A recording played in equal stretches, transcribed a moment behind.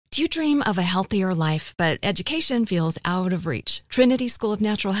Do you dream of a healthier life, but education feels out of reach? Trinity School of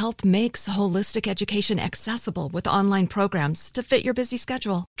Natural Health makes holistic education accessible with online programs to fit your busy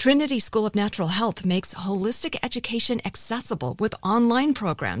schedule. Trinity School of Natural Health makes holistic education accessible with online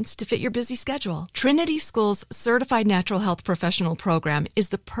programs to fit your busy schedule. Trinity School's Certified Natural Health Professional Program is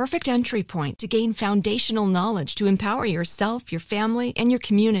the perfect entry point to gain foundational knowledge to empower yourself, your family, and your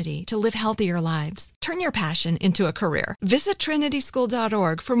community to live healthier lives. Turn your passion into a career. Visit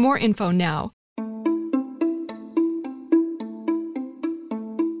trinityschool.org for more info now.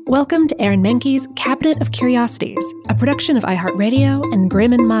 Welcome to Aaron Mahnke's Cabinet of Curiosities, a production of iHeartRadio and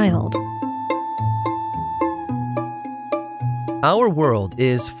Grim and Mild. Our world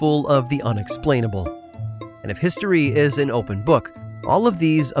is full of the unexplainable. And if history is an open book, all of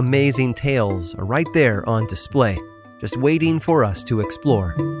these amazing tales are right there on display, just waiting for us to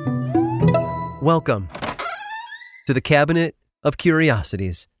explore. Welcome to the Cabinet of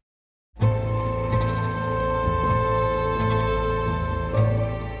Curiosities.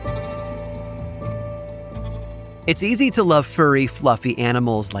 It's easy to love furry, fluffy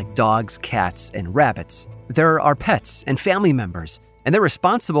animals like dogs, cats, and rabbits. They're our pets and family members, and they're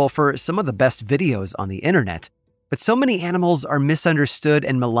responsible for some of the best videos on the internet. But so many animals are misunderstood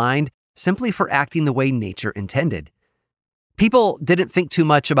and maligned simply for acting the way nature intended. People didn't think too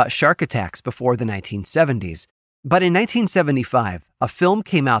much about shark attacks before the 1970s, but in 1975, a film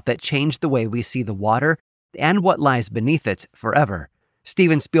came out that changed the way we see the water and what lies beneath it forever.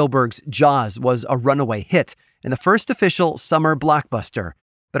 Steven Spielberg's Jaws was a runaway hit and the first official summer blockbuster,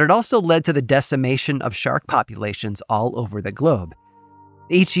 but it also led to the decimation of shark populations all over the globe.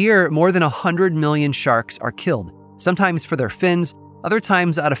 Each year, more than 100 million sharks are killed, sometimes for their fins, other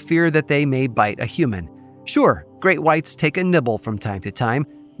times out of fear that they may bite a human. Sure, great whites take a nibble from time to time,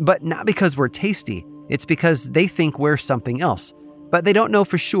 but not because we're tasty. It's because they think we're something else, but they don't know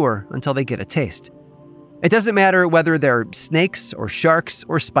for sure until they get a taste. It doesn't matter whether they're snakes or sharks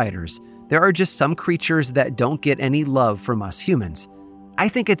or spiders. There are just some creatures that don't get any love from us humans. I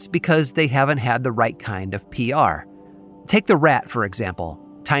think it's because they haven't had the right kind of PR. Take the rat, for example.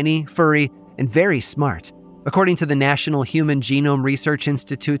 Tiny, furry, and very smart. According to the National Human Genome Research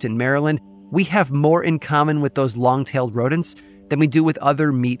Institute in Maryland, we have more in common with those long-tailed rodents than we do with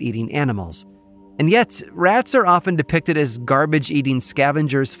other meat-eating animals. And yet, rats are often depicted as garbage-eating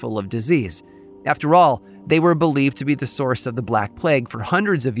scavengers full of disease. After all, they were believed to be the source of the Black Plague for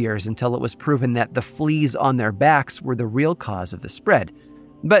hundreds of years until it was proven that the fleas on their backs were the real cause of the spread.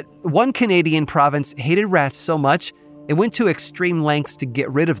 But one Canadian province hated rats so much, it went to extreme lengths to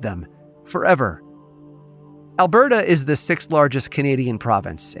get rid of them, forever. Alberta is the sixth largest Canadian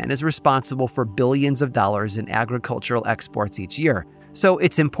province and is responsible for billions of dollars in agricultural exports each year, so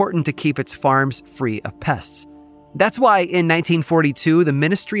it's important to keep its farms free of pests. That's why in 1942, the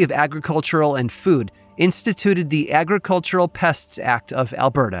Ministry of Agriculture and Food instituted the Agricultural Pests Act of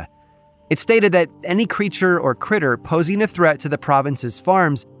Alberta. It stated that any creature or critter posing a threat to the province's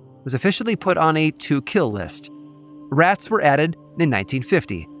farms was officially put on a to-kill list. Rats were added in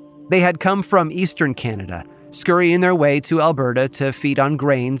 1950. They had come from eastern Canada, scurrying their way to Alberta to feed on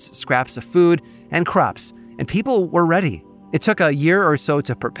grains, scraps of food, and crops, and people were ready. It took a year or so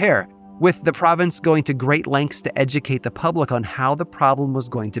to prepare, with the province going to great lengths to educate the public on how the problem was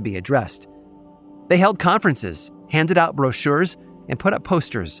going to be addressed. They held conferences, handed out brochures, and put up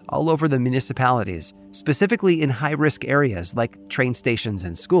posters all over the municipalities, specifically in high-risk areas like train stations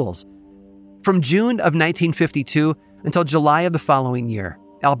and schools. From June of 1952 until July of the following year,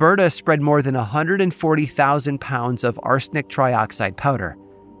 Alberta spread more than 140,000 pounds of arsenic trioxide powder.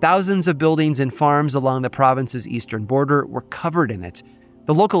 Thousands of buildings and farms along the province's eastern border were covered in it.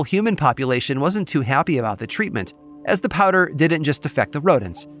 The local human population wasn't too happy about the treatment, as the powder didn't just affect the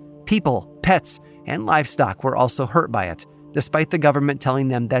rodents. People, pets, and livestock were also hurt by it, despite the government telling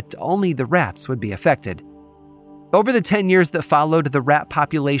them that only the rats would be affected. Over the 10 years that followed, the rat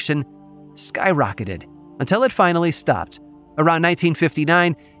population skyrocketed until it finally stopped. Around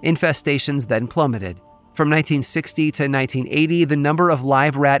 1959, infestations then plummeted. From 1960 to 1980, the number of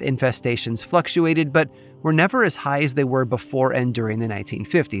live rat infestations fluctuated, but were never as high as they were before and during the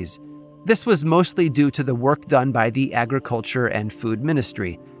 1950s. This was mostly due to the work done by the Agriculture and Food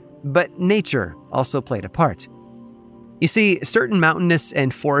Ministry. But nature also played a part. You see, certain mountainous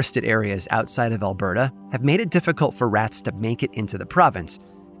and forested areas outside of Alberta have made it difficult for rats to make it into the province.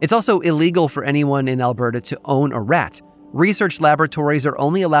 It's also illegal for anyone in Alberta to own a rat. Research laboratories are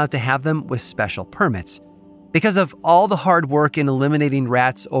only allowed to have them with special permits. Because of all the hard work in eliminating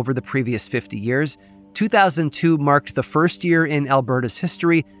rats over the previous 50 years, 2002 marked the first year in Alberta's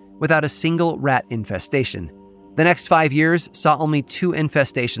history without a single rat infestation. The next 5 years saw only 2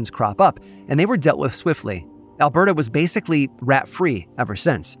 infestations crop up, and they were dealt with swiftly. Alberta was basically rat-free ever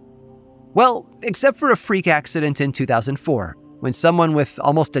since. Well, except for a freak accident in 2004, when someone with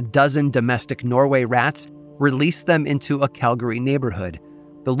almost a dozen domestic Norway rats released them into a Calgary neighborhood.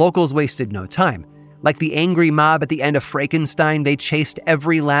 The locals wasted no time. Like the angry mob at the end of Frankenstein, they chased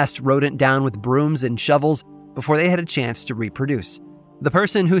every last rodent down with brooms and shovels before they had a chance to reproduce. The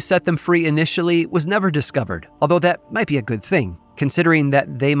person who set them free initially was never discovered, although that might be a good thing, considering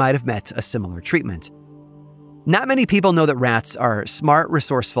that they might have met a similar treatment. Not many people know that rats are smart,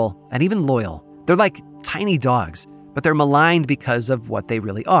 resourceful, and even loyal. They're like tiny dogs, but they're maligned because of what they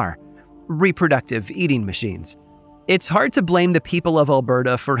really are: reproductive eating machines. It's hard to blame the people of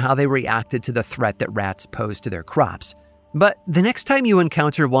Alberta for how they reacted to the threat that rats pose to their crops. But the next time you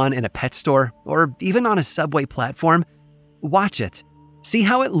encounter one in a pet store or even on a subway platform, watch it. See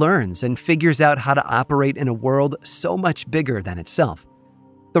how it learns and figures out how to operate in a world so much bigger than itself.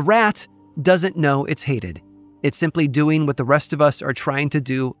 The rat doesn't know it's hated. It's simply doing what the rest of us are trying to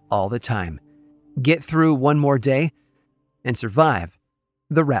do all the time: get through one more day and survive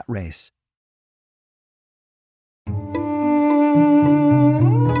the rat race.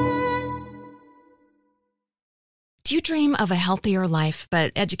 Do you dream of a healthier life,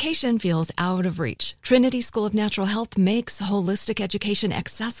 but education feels out of reach? Trinity School of Natural Health makes holistic education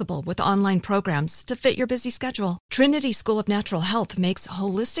accessible with online programs to fit your busy schedule. Trinity School of Natural Health makes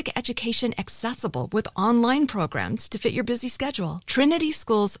holistic education accessible with online programs to fit your busy schedule. Trinity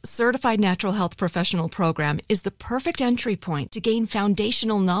School's Certified Natural Health Professional Program is the perfect entry point to gain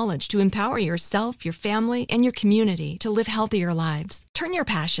foundational knowledge to empower yourself, your family, and your community to live healthier lives. Turn your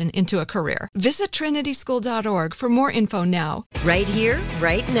passion into a career. Visit trinityschool.org for more info now. Right here,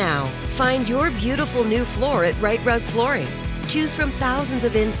 right now. Find your beautiful new floor at Right Rug Flooring. Choose from thousands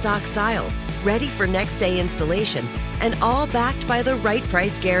of in-stock styles, ready for next day installation, and all backed by the right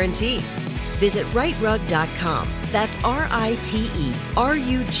price guarantee. Visit rightrug.com. That's RITERUG.com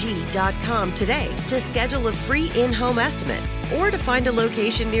today to schedule a free in-home estimate or to find a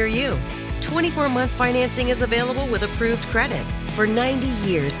location near you. 24-month financing is available with approved credit. For 90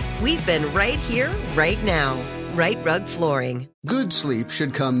 years, we've been right here, right now. Right Rug Flooring. Good sleep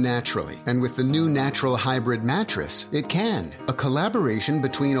should come naturally, and with the new Natural Hybrid mattress, it can. A collaboration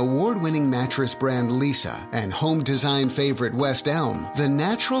between award-winning mattress brand Leesa and home design favorite West Elm, the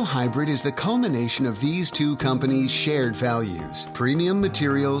Natural Hybrid is the culmination of these two companies' shared values: premium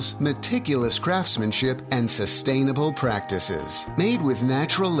materials, meticulous craftsmanship, and sustainable practices. Made with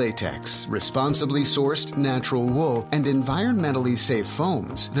natural latex, responsibly sourced natural wool, and environmentally safe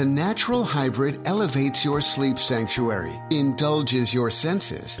foams, the Natural Hybrid elevates your sleep sanctuary, indulges your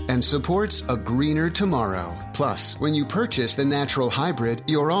senses, and supports a greener tomorrow. Plus, when you purchase the Natural Hybrid,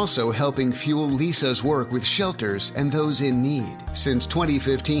 you're also helping fuel Leesa's work with shelters and those in need. Since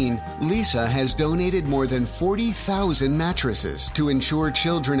 2015, Leesa has donated more than 40,000 mattresses to ensure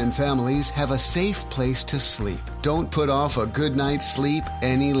children and families have a safe place to sleep. Don't put off a good night's sleep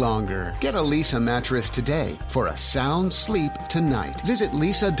any longer. Get a Leesa mattress today for a sound sleep tonight. Visit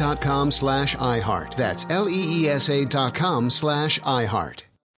leesa.com/iHeart. That's LEESA.com/iHeart.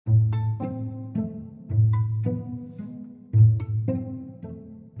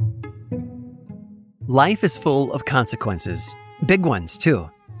 Life is full of consequences. Big ones, too.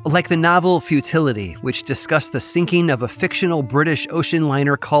 Like the novel Futility, which discussed the sinking of a fictional British ocean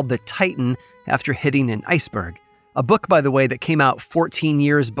liner called the Titan after hitting an iceberg. A book, by the way, that came out 14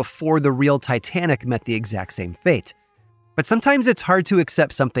 years before the real Titanic met the exact same fate. But sometimes it's hard to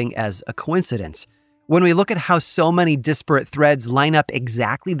accept something as a coincidence. When we look at how so many disparate threads line up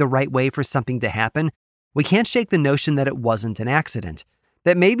exactly the right way for something to happen, we can't shake the notion that it wasn't an accident,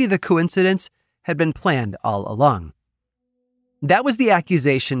 that maybe the coincidence had been planned all along. That was the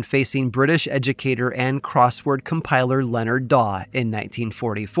accusation facing British educator and crossword compiler Leonard Daw in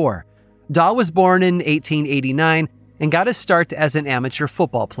 1944. Daw was born in 1889 and got his start as an amateur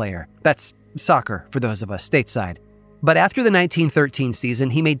football player. That's soccer for those of us stateside. But after the 1913 season,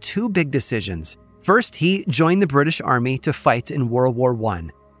 he made two big decisions. First, he joined the British Army to fight in World War I.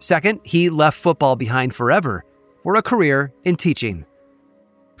 Second, he left football behind forever for a career in teaching.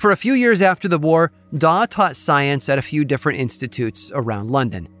 For a few years after the war, Daw taught science at a few different institutes around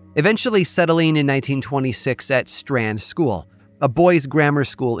London, eventually settling in 1926 at Strand School, a boys' grammar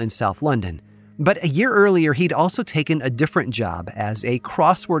school in South London. But a year earlier, he'd also taken a different job as a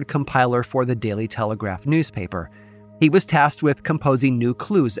crossword compiler for the Daily Telegraph newspaper. He was tasked with composing new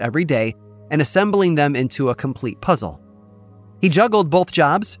clues every day and assembling them into a complete puzzle. He juggled both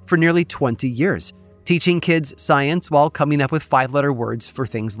jobs for nearly 20 years, teaching kids science while coming up with 5-letter words for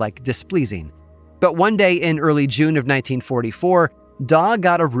things like displeasing. But one day in early June of 1944, Daw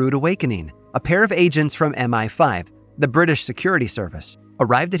got a rude awakening. A pair of agents from MI5, the British Security Service,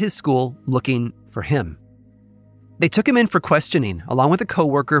 arrived at his school looking for him. They took him in for questioning, along with a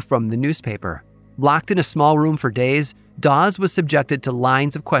co-worker from the newspaper. Locked in a small room for days, Dawes was subjected to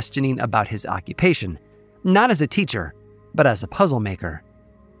lines of questioning about his occupation, not as a teacher, but as a puzzle maker.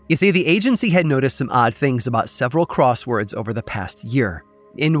 You see, the agency had noticed some odd things about several crosswords over the past year.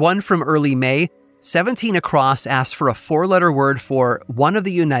 In one from early May, 17 across asked for a 4-letter word for one of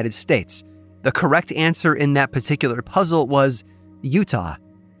the United States. The correct answer in that particular puzzle was Utah.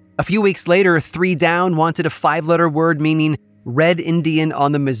 A few weeks later, 3 down wanted a 5-letter word meaning Red Indian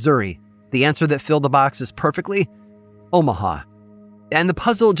on the Missouri. The answer that filled the boxes perfectly? Omaha. And the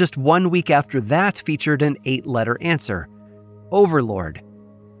puzzle just 1 week after that featured an 8-letter answer, Overlord.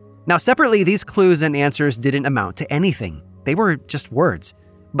 Now separately, these clues and answers didn't amount to anything. They were just words.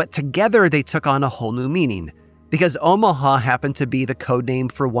 But together they took on a whole new meaning, because Omaha happened to be the code name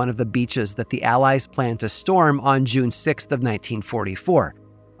for one of the beaches that the Allies planned to storm on June 6th of 1944,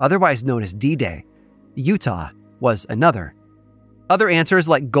 otherwise known as D-Day. Utah was another. Other answers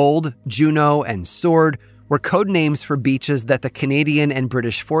like Gold, Juno, and Sword were code names for beaches that the Canadian and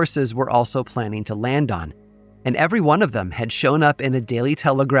British forces were also planning to land on, and every one of them had shown up in a Daily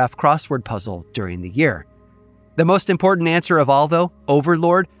Telegraph crossword puzzle during the year. The most important answer of all, though,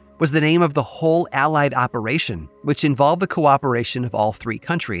 Overlord, was the name of the whole Allied operation, which involved the cooperation of all 3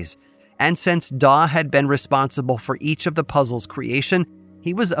 countries. And since Daw had been responsible for each of the puzzle's creation,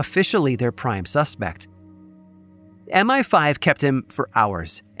 he was officially their prime suspect. MI5 kept him for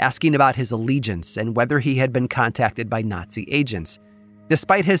hours, asking about his allegiance and whether he had been contacted by Nazi agents.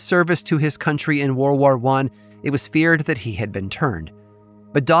 Despite his service to his country in World War I, it was feared that he had been turned.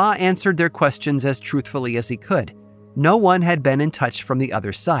 But Daw answered their questions as truthfully as he could. No one had been in touch from the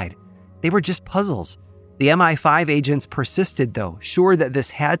other side. They were just puzzles. The MI5 agents persisted, though, sure that this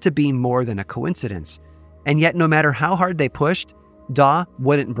had to be more than a coincidence. And yet, no matter how hard they pushed, Daw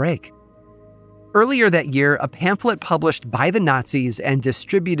wouldn't break. Earlier that year, a pamphlet published by the Nazis and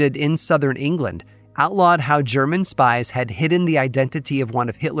distributed in southern England outlawed how German spies had hidden the identity of one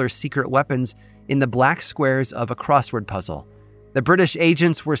of Hitler's secret weapons in the black squares of a crossword puzzle. The British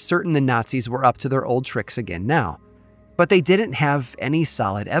agents were certain the Nazis were up to their old tricks again now, but they didn't have any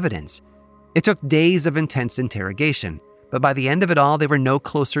solid evidence. It took days of intense interrogation, but by the end of it all, they were no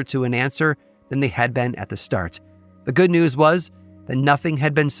closer to an answer than they had been at the start. The good news was that nothing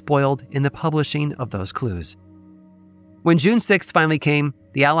had been spoiled in the publishing of those clues. When June 6th finally came,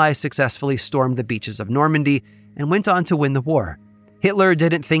 the Allies successfully stormed the beaches of Normandy and went on to win the war. Hitler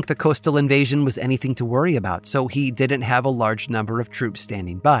didn't think the coastal invasion was anything to worry about, so he didn't have a large number of troops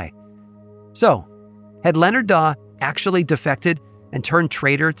standing by. So, had Leonard Daw actually defected and turned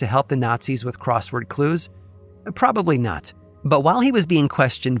traitor to help the Nazis with crossword clues? Probably not. But while he was being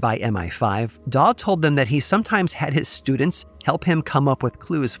questioned by MI5, Daw told them that he sometimes had his students help him come up with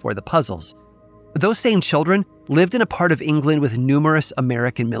clues for the puzzles. Those same children lived in a part of England with numerous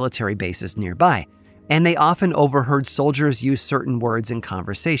American military bases nearby, and they often overheard soldiers use certain words in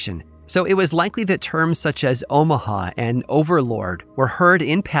conversation. So it was likely that terms such as Omaha and Overlord were heard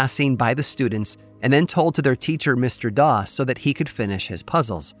in passing by the students and then told to their teacher, Mr. Daw, so that he could finish his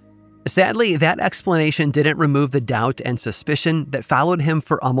puzzles. Sadly, that explanation didn't remove the doubt and suspicion that followed him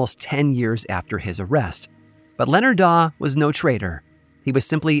for almost 10 years after his arrest. But Leonard Daw was no traitor. He was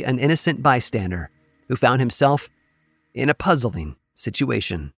simply an innocent bystander who found himself in a puzzling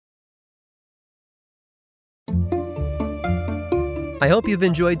situation. I hope you've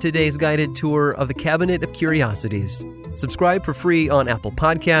enjoyed today's guided tour of the Cabinet of Curiosities. Subscribe for free on Apple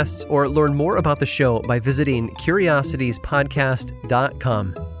Podcasts or learn more about the show by visiting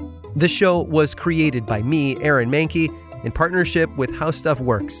curiositiespodcast.com. This show was created by me, Aaron Mahnke, in partnership with How Stuff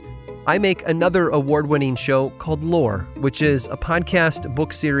Works. I make another award-winning show called Lore, which is a podcast,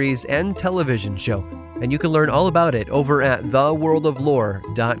 book series, and television show, and you can learn all about it over at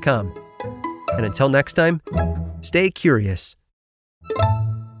theworldoflore.com. And until next time, stay curious.